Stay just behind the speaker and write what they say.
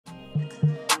What's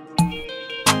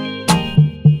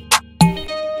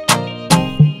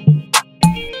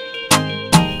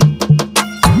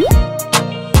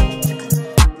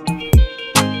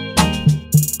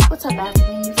up,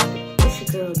 Bazzle?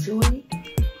 It's your girl Joy,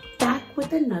 back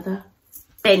with another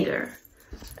banger.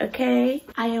 Okay,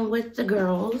 I am with the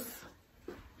girls,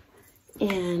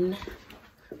 and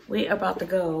we're about to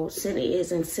go. Cindy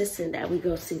is insisting that we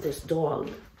go see this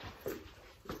dog.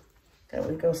 That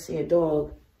we go see a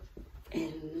dog,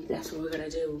 and that's what we're gonna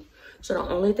do. So the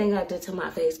only thing I did to my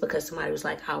face, because somebody was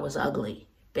like I was ugly.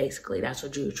 Basically, that's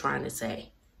what you were trying to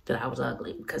say, that I was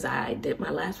ugly, because I did my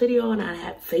last video and I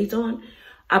had face on.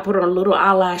 I put on little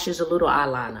eyelashes, a little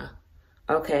eyeliner,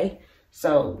 okay?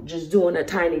 So just doing a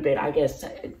tiny bit, I guess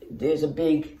there's a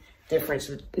big difference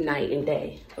with night and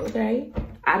day, okay?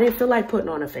 I didn't feel like putting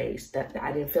on a face.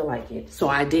 I didn't feel like it, so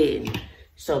I did.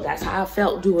 So that's how I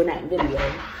felt doing that video,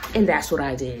 and that's what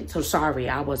I did. So sorry,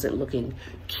 I wasn't looking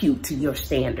cute to your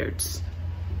standards.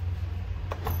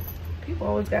 People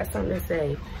always got something to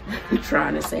say.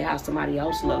 Trying to say how somebody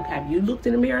else look. Have you looked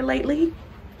in the mirror lately?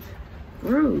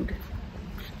 Rude.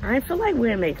 I didn't feel like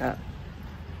wearing makeup.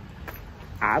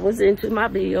 I was into my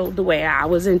video the way I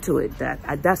was into it.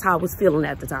 That's how I was feeling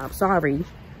at the time. Sorry,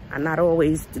 I'm not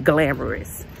always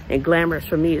glamorous. And glamorous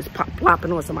for me is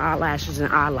plopping on some eyelashes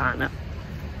and eyeliner.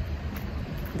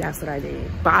 That's what I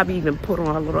did. Bobby even put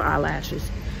on her little eyelashes.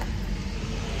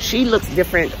 She looks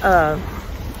different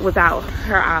without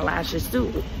her eyelashes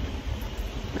too.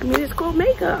 I mean, it's called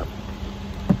makeup.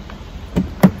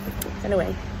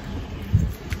 Anyway.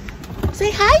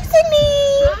 Say hi,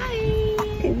 Sydney. Hi.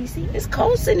 Can you see? It's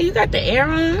cold, Sydney. You got the air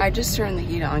on? I just turned the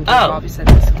heat on. Oh. Bobby said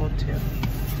it's cold too.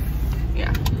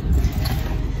 Yeah.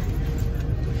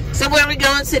 So where are we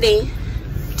going, Sydney?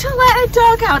 To let a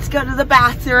dog out to go to the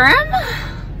bathroom.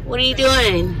 What are you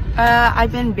doing?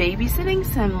 I've been babysitting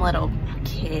some little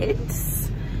kids,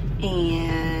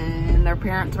 and their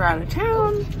parents were out of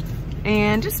town,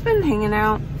 and just been hanging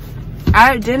out.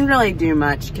 I didn't really do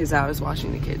much because I was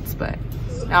watching the kids, but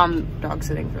now I'm dog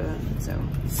sitting for them, so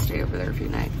stay over there a few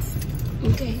nights.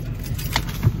 Okay.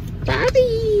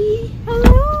 Bobby.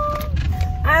 Hello.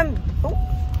 I'm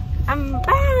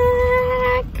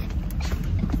back.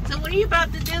 So what are you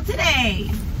about to do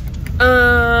today?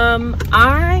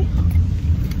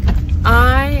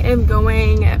 I am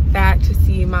going back to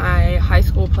see my high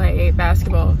school play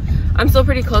basketball. I'm still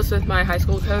pretty close with my high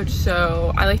school coach,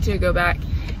 so I like to go back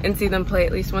and see them play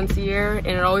at least once a year, and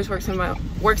it always works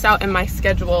out in my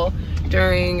schedule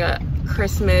during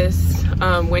Christmas,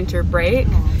 winter break,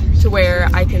 to where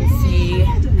I can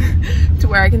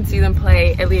see them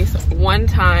play at least one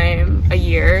time a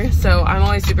year. So I'm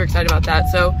always super excited about that.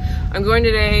 So I'm going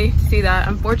today to see that.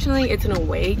 Unfortunately, it's an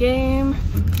away game.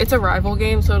 It's a rival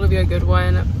game, so it'll be a good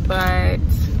one, but I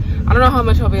don't know how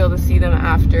much I'll be able to see them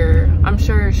after. I'm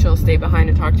sure she'll stay behind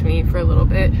and talk to me for a little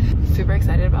bit. Super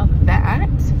excited about that.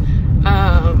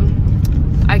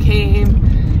 I came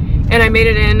and I made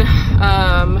it in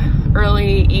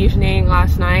early evening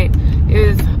last night. It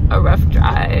was a rough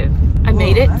drive. I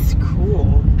made it. That's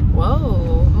cool.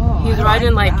 Whoa. Oh, He's I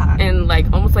riding like that.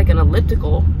 almost like an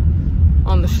elliptical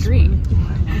on the street.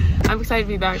 I'm excited to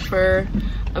be back for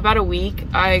about a week.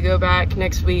 I go back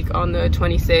next week on the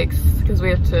 26th because we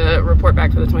have to report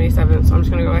back for the 27th, so I'm just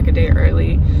gonna go back a day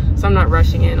early, so I'm not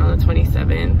rushing in on the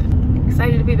 27th.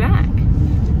 Excited to be back.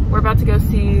 We're about to go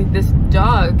see this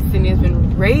dog Sydney has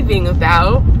been raving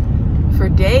about for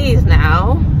days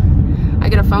now. I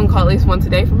get a phone call at least once a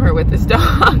day from her with this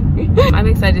dog. I'm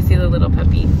excited to see the little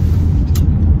puppy.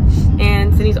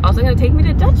 And Sydney's also gonna take me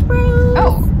to Dutch Bros.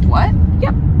 Oh, what?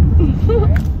 Yep.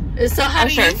 So how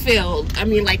do you feel? I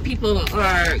mean, like, people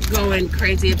are going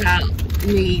crazy about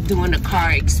me doing the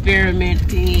car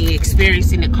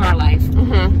experiencing the car life.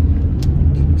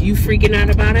 You freaking out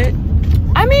about it?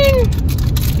 I mean,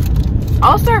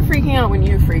 I'll start freaking out when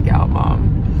you freak out,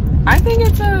 Mom. I think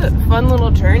it's a fun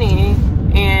little journey,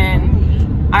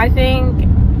 and I think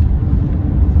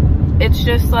it's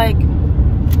just like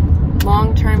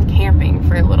long-term camping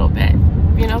for a little bit,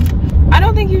 you know? I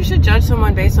don't think you should judge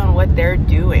someone based on what they're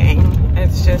doing.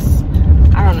 It's just,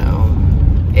 I don't know.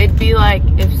 It'd be like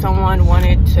if someone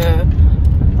wanted to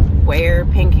wear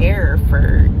pink hair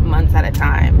for months at a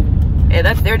time.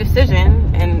 That's their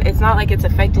decision, and it's not like it's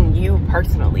affecting you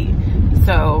personally,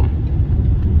 so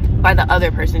by the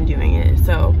other person doing it.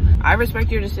 So I respect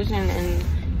your decision, and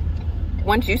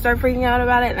once you start freaking out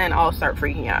about it, then I'll start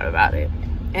freaking out about it.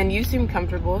 And you seem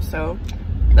comfortable, so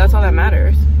that's all that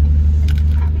matters.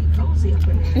 I'd be cozy up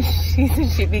in there. She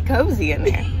said she'd be cozy in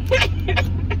there.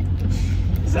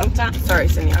 Sometimes, Sorry,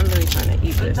 Cindy, I'm really trying to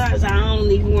eat this. sometimes I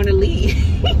don't even want to leave.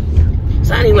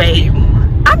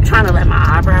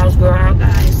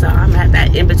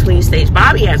 that in between stage.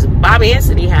 Bobby and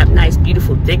Cindy have nice,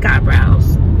 beautiful, thick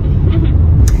eyebrows.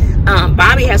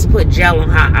 Bobby has to put gel on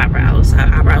her eyebrows. Her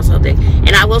eyebrows so thick.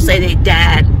 And I will say the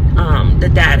dad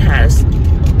has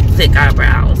thick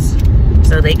eyebrows.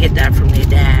 So they get that from their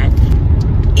dad.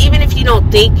 Even if you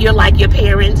don't think you're like your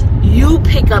parents, you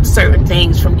pick up certain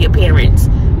things from your parents.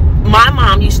 My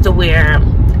mom used to wear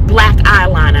black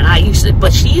eyeliner.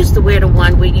 But she used to wear the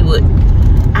one where you would,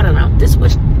 I don't know, this is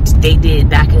what they did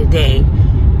back in the day.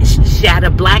 She had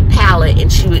a black palette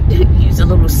and she would use a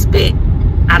little spit.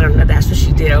 I don't know, that's what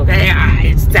she did, okay?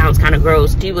 It sounds kind of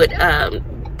gross. She would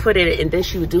put it, and then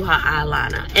she would do her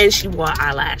eyeliner, and she wore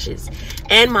eyelashes.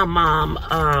 And my mom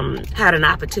had an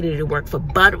opportunity to work for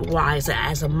Budweiser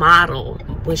as a model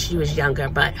when she was younger,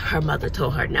 but her mother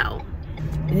told her no.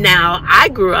 Now, I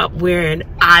grew up wearing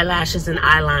eyelashes and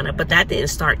eyeliner, but that didn't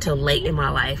start till late in my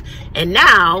life. And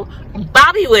now,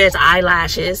 Bobby wears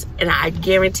eyelashes, and I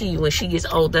guarantee you when she gets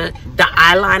older, the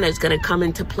eyeliner is going to come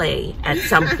into play at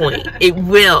some point. It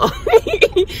will.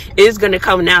 It's going to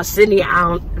come. Now, Sydney,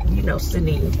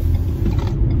 Sydney.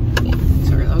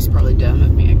 Sorry, that was probably dumb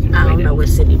of me. I don't know what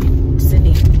Sydney.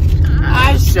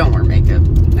 I just don't wear makeup.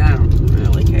 I don't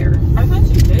really care. I thought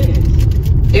you did.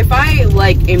 If I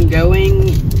am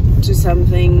going to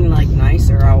something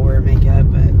nicer, I'll wear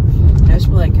makeup, but I just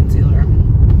put concealer.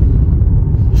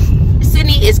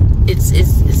 Sydney is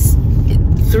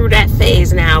through that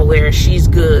phase now where she's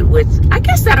good with. I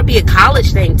guess that'll be a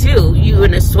college thing too. You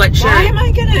in a sweatshirt. Why am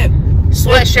I gonna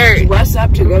sweatshirt dress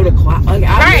up to go to class? I'm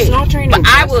just not trying to.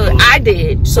 But I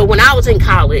did. So when I was in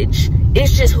college,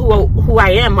 it's just who I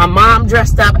am. My mom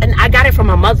dressed up, and I got it from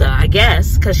my mother, I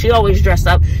guess, because she always dressed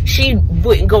up. She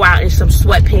wouldn't go out in some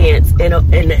sweatpants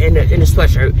and in a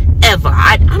sweatshirt ever.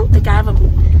 I don't think I ever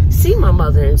seen my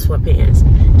mother in sweatpants.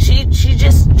 She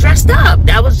just dressed up.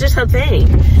 That was just her thing.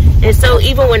 And so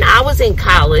even when I was in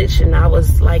college, and I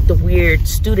was like the weird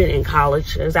student in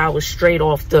college, as I was straight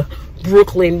off the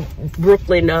Brooklyn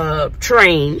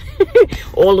train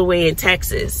all the way in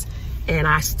Texas. And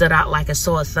I stood out like a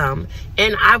sore thumb.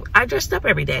 And I dressed up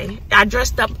every day. I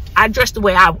dressed the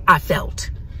way I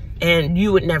felt. And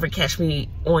you would never catch me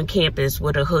on campus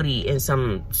with a hoodie and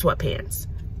some sweatpants.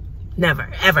 Never,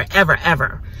 ever, ever,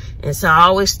 ever. And so I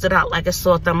always stood out like a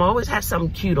sore thumb. I always had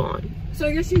something cute on. So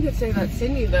I guess you could say that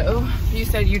Sydney, though. You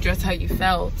said you dressed how you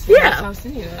felt. Yeah. That's how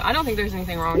Sydney did. I don't think there's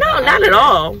anything wrong with that. No, not at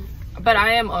all. But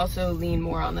I am also lean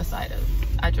more on the side of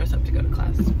I dress up to go to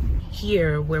class.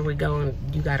 Here where we're going,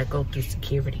 you gotta go through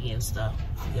security and stuff.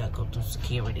 You gotta go through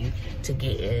security to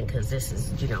get in, because this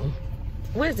is,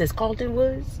 what is this, Carlton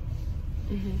Woods?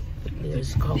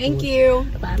 Thank you.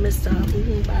 Bye, Mr.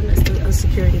 Bye, Mr.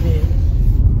 Security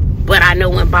man. But I know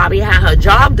when Bobby had her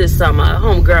job this summer,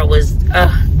 homegirl was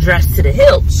dressed to the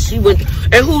hilt. She went,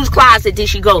 and whose closet did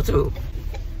she go through?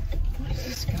 What is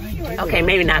this guy doing? Okay,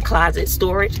 maybe not closet,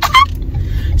 storage.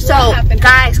 So,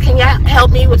 guys, can you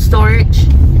help me with storage?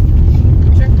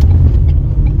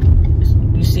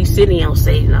 You see, Sydney don't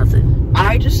say nothing.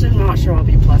 I just am not sure I'll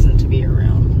be pleasant to be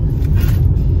around.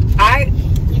 I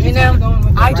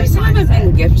just haven't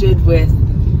been gifted with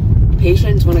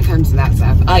patience when it comes to that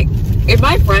stuff. If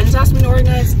my friends asked me to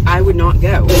organize, I would not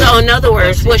go. So, in other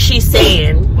words, what she's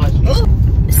saying,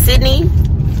 Sydney,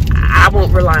 I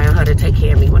won't rely on her to take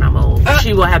care of me when I'm old.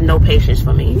 She will have no patience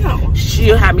for me. No.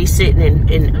 She'll have me sitting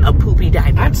in a poopy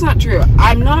diaper. That's not true.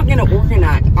 I'm not going to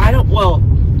organize.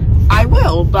 I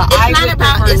will, but it's not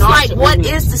about, it's like, what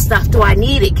is the stuff? Do I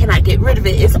need it? Can I get rid of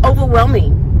it? It's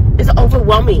overwhelming. It's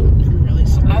overwhelming. I'm really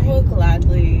sorry. I will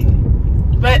gladly.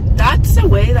 But that's the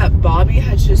way that Bobby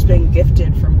has just been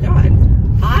gifted from God.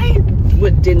 I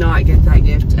did not get that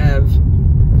gift of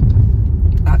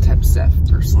that type of stuff,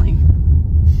 personally.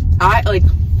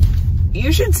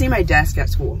 You should see my desk at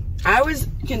school. I was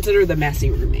considered the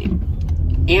messy roommate.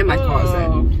 And my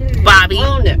closet. Bobby,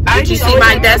 did you see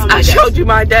my desk? I showed you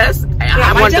my desk.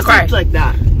 I wanted to cry. Like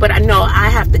that. But I know I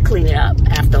have to clean it up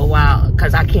after a while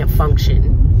because I can't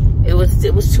function. It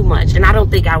was too much. And I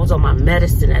don't think I was on my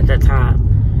medicine at that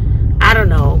time. I don't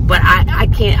know. But I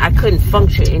couldn't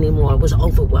function anymore. It was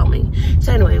overwhelming.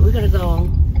 So anyway, we're going to go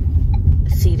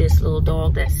see this little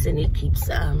dog that Cindy keeps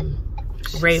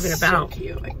raving about. So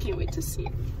cute. I can't wait to see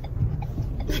it.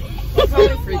 I'll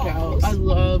probably freak out. I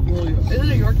love William. Is it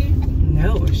a Yorkie?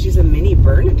 No, she's a mini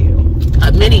Bernedoodle.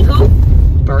 A mini who?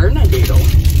 Bernedoodle.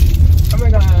 Oh my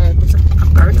god.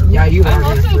 Bernedoodle? Yeah, you are. I'm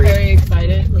also very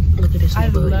excited. Look at this. I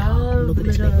love look at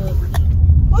this.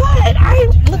 What?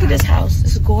 Look at this house.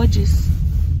 It's gorgeous.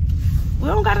 We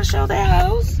don't gotta show that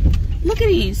house. Look at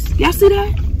these. Y'all see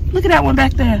that? Look at that one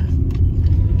back there.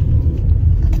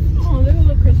 Oh, look at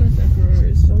the Christmas decorator.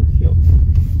 It's so cute.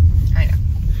 I know.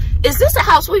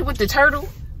 how sweet with the turtle?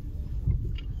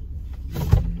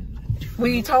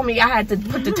 When you told me I had to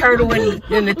put the turtle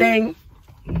in the thing.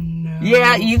 No.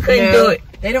 Yeah, you couldn't do it.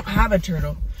 They don't have a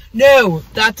turtle. No,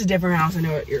 that's a different house. I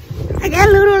know what you're. I got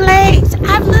little legs. I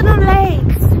have little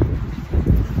legs.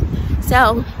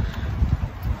 So,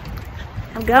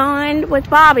 I'm going with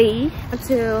Bobby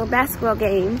to a basketball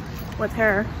game with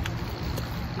her.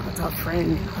 Because her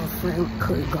friend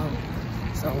couldn't go.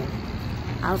 So,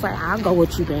 I was like, I'll go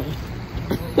with you, babe.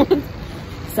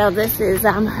 So, this is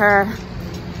her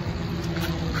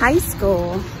high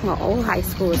school. My old high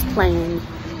school is playing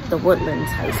the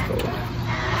Woodlands High School.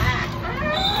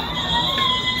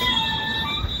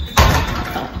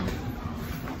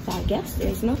 So I guess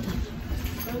there's nothing.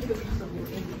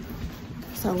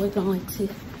 So we're going to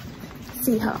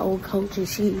see her old coach, and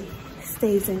she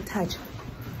stays in touch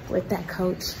with that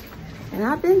coach. And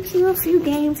I've been to a few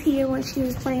games here when she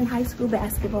was playing high school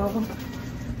basketball.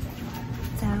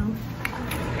 So.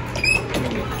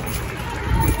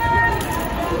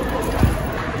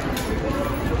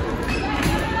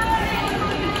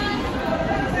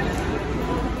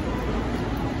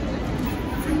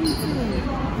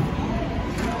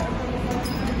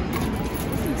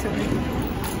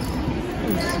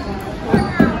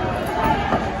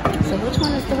 So which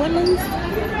one is the Woodlands?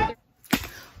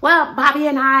 Well, Bobby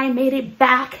and I made it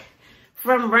back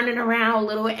from running around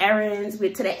little errands.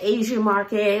 Went to the Asian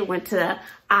market, went to the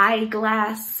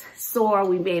eyeglass store.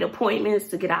 We made appointments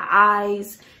to get our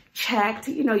eyes checked.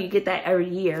 You know, you get that every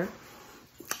year.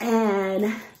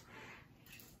 And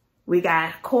we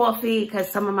got coffee because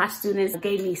some of my students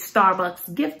gave me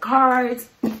Starbucks gift cards.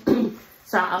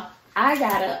 So I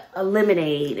got a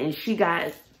lemonade and she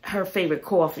got her favorite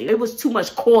coffee. It was too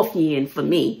much coffee in for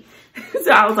me.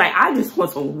 So I was like, I just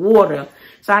want some water.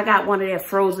 So I got one of their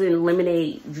frozen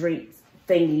lemonade drink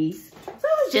thingies. So it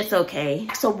was just okay.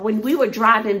 So when we were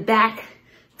driving back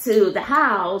to the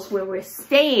house where we're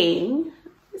staying,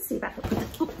 let's see if I can put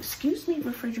the, oh, excuse me,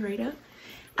 refrigerator.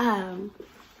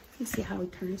 Let's see how we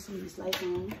turn some of these lights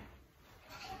on.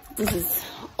 This is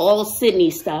all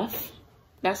Sydney stuff.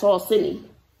 That's all Sydney.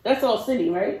 That's all Sydney,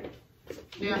 right?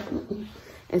 Yeah.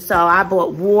 And so I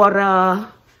bought water.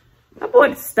 I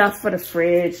bought stuff for the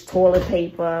fridge, toilet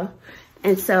paper.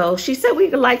 And so she said we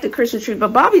could light the Christmas tree,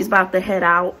 but Bobby's about to head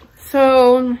out.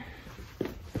 So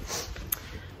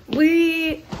let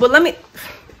me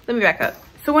back up.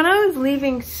 So when I was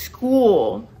leaving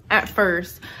school at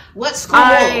first, what school?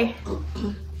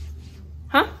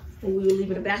 Huh? When we were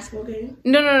leaving a basketball game?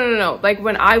 No. Like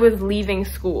when I was leaving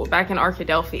school back in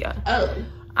Arkadelphia. Oh.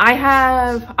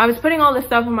 I was putting all this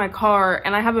stuff in my car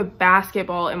and I have a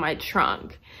basketball in my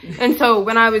trunk. And so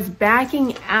when I was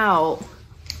backing out,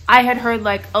 I had heard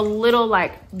like a little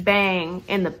like bang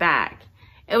in the back.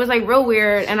 It was like real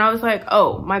weird. And I was like,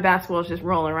 oh, my basketball is just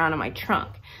rolling around in my trunk.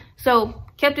 So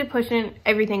kept it pushing.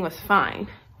 Everything was fine.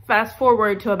 Fast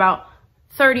forward to about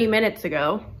 30 minutes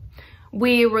ago.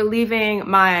 We were leaving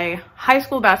my high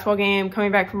school basketball game,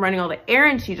 coming back from running all the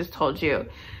errands she just told you.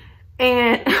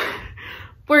 And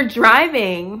we're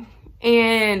driving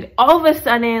and all of a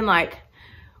sudden, like,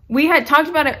 we had talked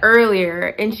about it earlier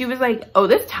and she was like, oh,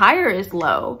 this tire is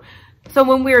low. So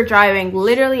when we were driving,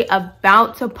 literally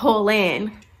about to pull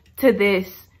in to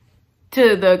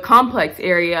the complex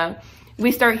area,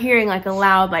 we start hearing like a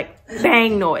loud, like,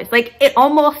 bang noise. Like, it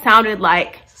almost sounded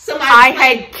like I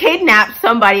had kidnapped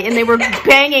somebody and they were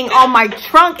banging on my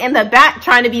trunk in the back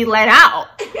trying to be let out.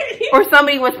 Or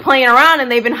somebody was playing around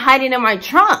and they've been hiding in my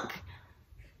trunk.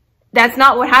 That's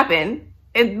not what happened.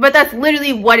 But that's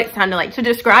literally what it sounded like. To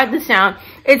describe the sound,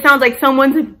 it sounds like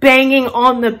someone's banging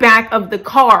on the back of the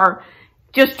car,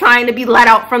 just trying to be let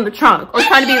out from the trunk or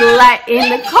trying to be let in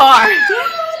the car.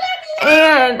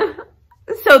 And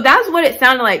so that's what it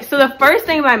sounded like. So the first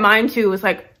thing in my mind too was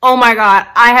like, oh my God,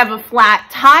 I have a flat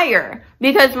tire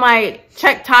because my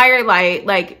check tire light,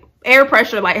 like air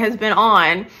pressure light has been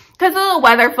on because of the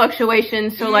weather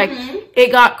fluctuations. So like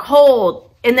it got cold.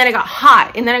 And then it got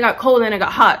hot, and then it got cold, and then it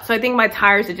got hot. So I think my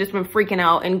tires had just been freaking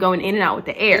out and going in and out with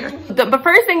the air. The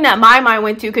first thing that my mind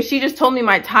went to, because she just told me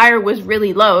my tire was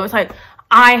really low, it was like,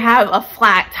 I have a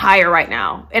flat tire right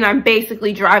now, and I'm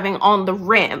basically driving on the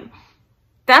rim.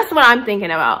 That's what I'm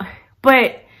thinking about.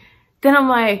 But then I'm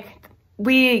like,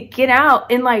 we get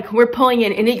out, and like, we're pulling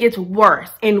in, and it gets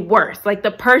worse and worse. Like, the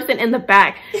person in the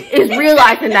back is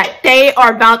realizing that they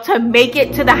are about to make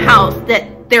it to the house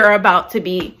that they're about to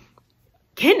be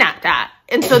kidnapped at,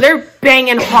 and so they're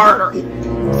banging harder.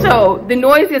 So the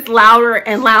noise gets louder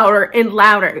and louder and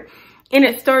louder, and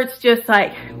it starts just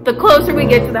like, the closer we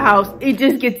get to the house, it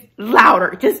just gets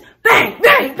louder, just bang,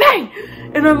 bang, bang.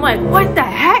 And I'm like, what the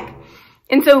heck?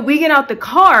 And so we get out the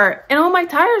car and all my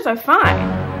tires are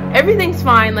fine. Everything's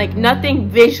fine. Like nothing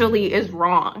visually is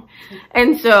wrong.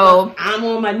 And so I'm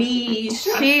on my knees.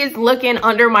 She's looking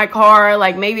under my car.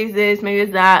 Like maybe it's this, maybe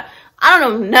it's that. I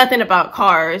don't know nothing about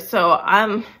cars. So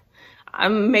I'm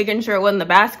making sure it wasn't the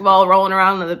basketball rolling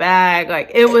around in the bag.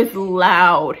 Like it was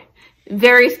loud.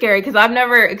 Very scary because I've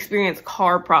never experienced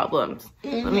car problems.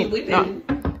 I mean,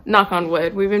 knock on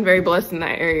wood. We've been very blessed in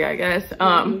that area, I guess.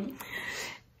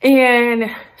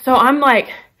 And so I'm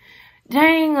like,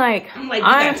 dang, like, I'm like, you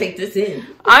gotta take this in.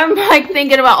 I'm like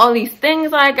thinking about all these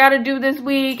things I gotta do this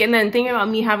week and then thinking about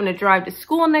me having to drive to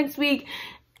school next week.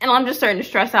 And I'm just starting to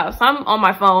stress out. So I'm on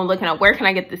my phone looking at where can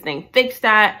I get this thing fixed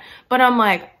at. But I'm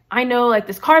like, I know like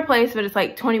this car place, but it's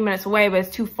like 20 minutes away, but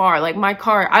it's too far. Like my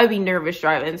car, I would be nervous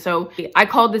driving. So I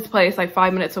called this place like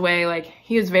 5 minutes away. Like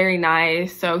he was very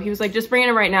nice. So he was like, just bring it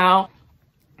in right now.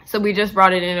 So we just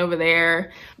brought it in over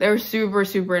there. They were super,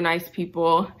 super nice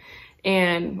people.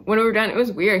 And when we were done, it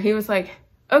was weird. He was like,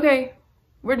 okay,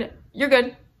 you're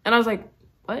good. And I was like,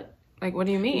 what? Like, what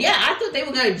do you mean? Yeah, I thought they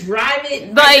were going to drive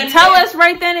it. Like, tell us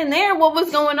right then and there what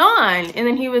was going on. And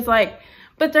then he was like,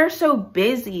 but they're so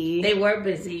busy. They were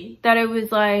busy. That it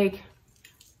was like,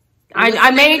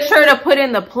 I made sure to put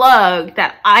in the plug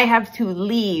that I have to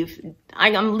leave.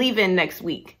 I'm leaving next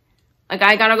week. Like,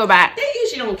 I gotta go back. They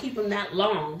usually don't keep them that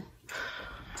long.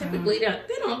 Typically, they're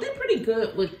pretty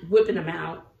good with whipping them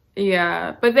out.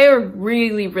 Yeah, but they were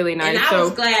really, really nice. And I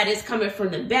was glad it's coming from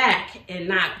the back and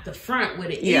not the front where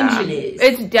the engine is.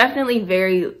 It's definitely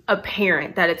very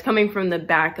apparent that it's coming from the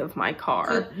back of my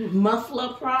car.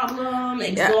 Muffler problem,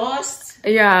 exhaust.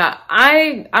 Yeah,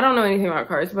 I don't know anything about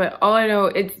cars, but all I know,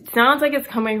 it sounds like it's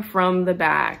coming from the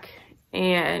back.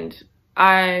 And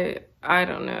I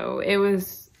don't know. It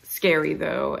was scary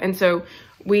though. And so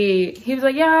he was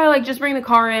like, yeah, like just bring the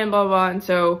car in, blah, blah. And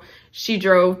so she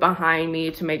drove behind me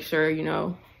to make sure, you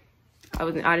know, I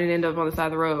didn't end up on the side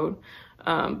of the road.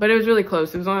 But it was really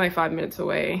close. It was only like 5 minutes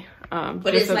away.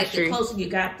 But it's like the closer you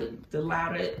got, the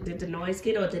louder did the noise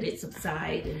get, or did it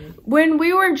subside? When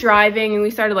we were driving and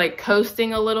we started like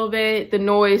coasting a little bit, the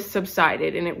noise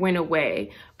subsided and it went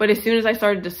away. But as soon as I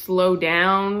started to slow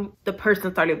down, the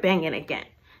person started banging again.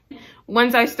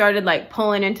 Once I started like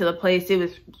pulling into the place, it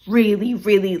was really,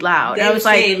 really loud. I was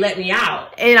like, let me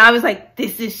out. And I was like,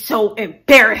 this is so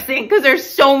embarrassing because there's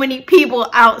so many people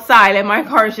outside and my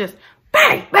car's just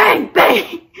bang, bang,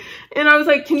 bang. And I was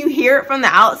like, can you hear it from the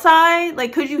outside?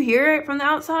 Like, could you hear it from the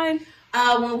outside?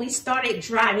 When we started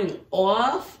driving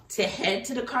off to head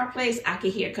to the car place, I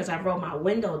could hear it because I rolled my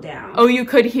window down. Oh, you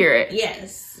could hear it?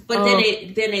 Yes. But then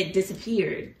it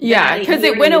disappeared. Yeah, because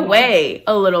it went away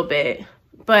a little bit.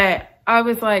 But I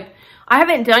was like, I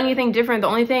haven't done anything different. The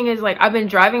only thing is like, I've been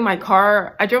driving my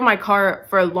car. I drove my car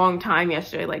for a long time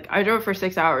yesterday. Like I drove for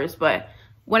 6 hours, but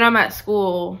when I'm at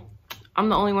school, I'm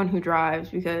the only one who drives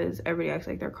because everybody acts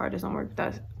like their car doesn't work.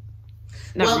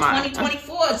 Never mind.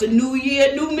 2024 is a new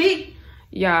year, new me.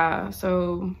 Yeah.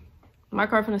 So my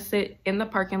car's gonna sit in the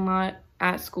parking lot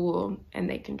at school and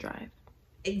they can drive.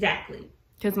 Exactly.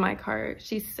 Because my car,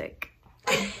 she's sick.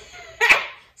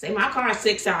 Say my car's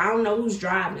sick, so I don't know who's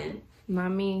driving. Not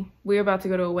me. We're about to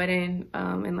go to a wedding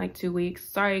in like 2 weeks.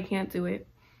 Sorry, I can't do it.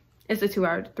 It's a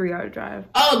 3-hour drive.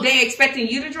 Oh, they expecting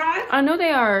you to drive? I know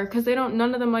they are, because none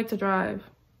of them like to drive.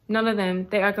 None of them.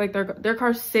 They act like their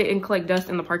cars sit and collect dust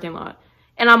in the parking lot.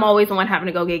 And I'm always the one having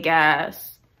to go get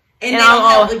gas. And they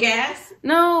don't help the gas?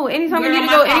 No, anytime we need to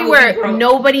go anywhere,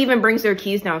 nobody even brings their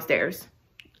keys downstairs.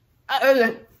 I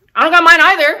don't got mine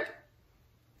either.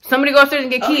 Somebody go upstairs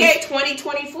and get keys. Okay,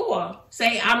 2024.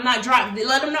 Say I'm not driving.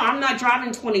 Let them know I'm not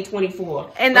driving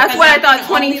 2024. And that's what I thought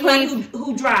 2020.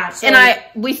 Who drives? So. And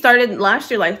we started last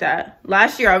year like that.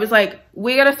 Last year I was like,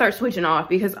 we gotta start switching off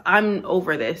because I'm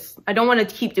over this. I don't want to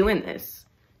keep doing this.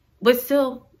 But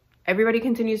still, everybody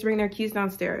continues to bring their keys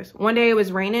downstairs. One day it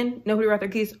was raining. Nobody brought their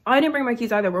keys. Oh, I didn't bring my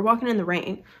keys either. We're walking in the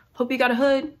rain. Hope you got a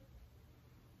hood.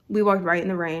 We walked right in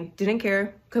the rain. Didn't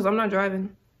care because I'm not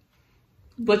driving.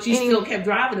 But you still kept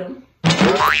driving them.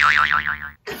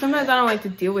 Sometimes I don't like to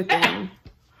deal with them.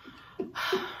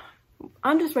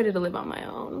 I'm just ready to live on my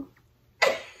own.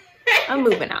 I'm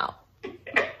moving out.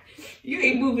 You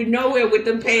ain't moving nowhere with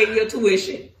them paying your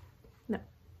tuition. No.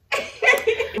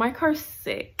 My car's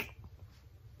sick.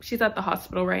 She's at the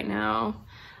hospital right now.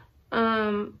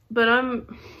 But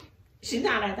She's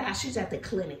not at the house. She's at the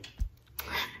clinic.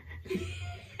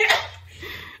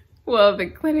 Well, the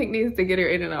clinic needs to get her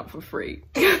in and out for free.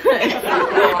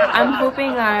 I'm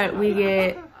hoping that we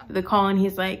get the call and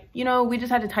he's like, you know, we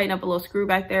just had to tighten up a little screw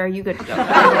back there. You good to go.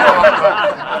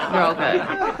 You're all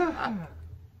good.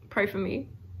 Pray for me.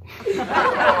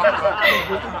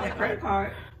 That credit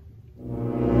card.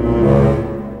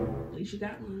 At least you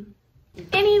got one.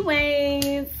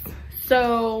 Anyways,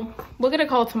 so we'll get a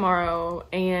call tomorrow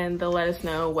and they'll let us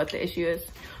know what the issue is.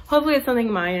 Hopefully it's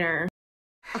something minor.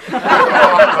 But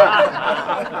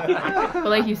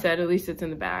like you said, at least it's in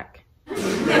the back.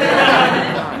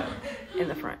 Not in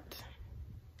the front.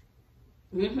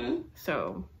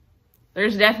 So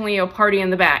there's definitely a party in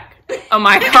the back of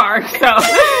my car, so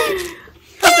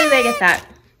hopefully they get that.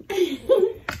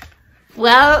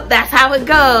 Well, that's how it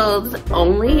goes.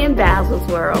 Only in Bazzle's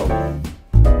world.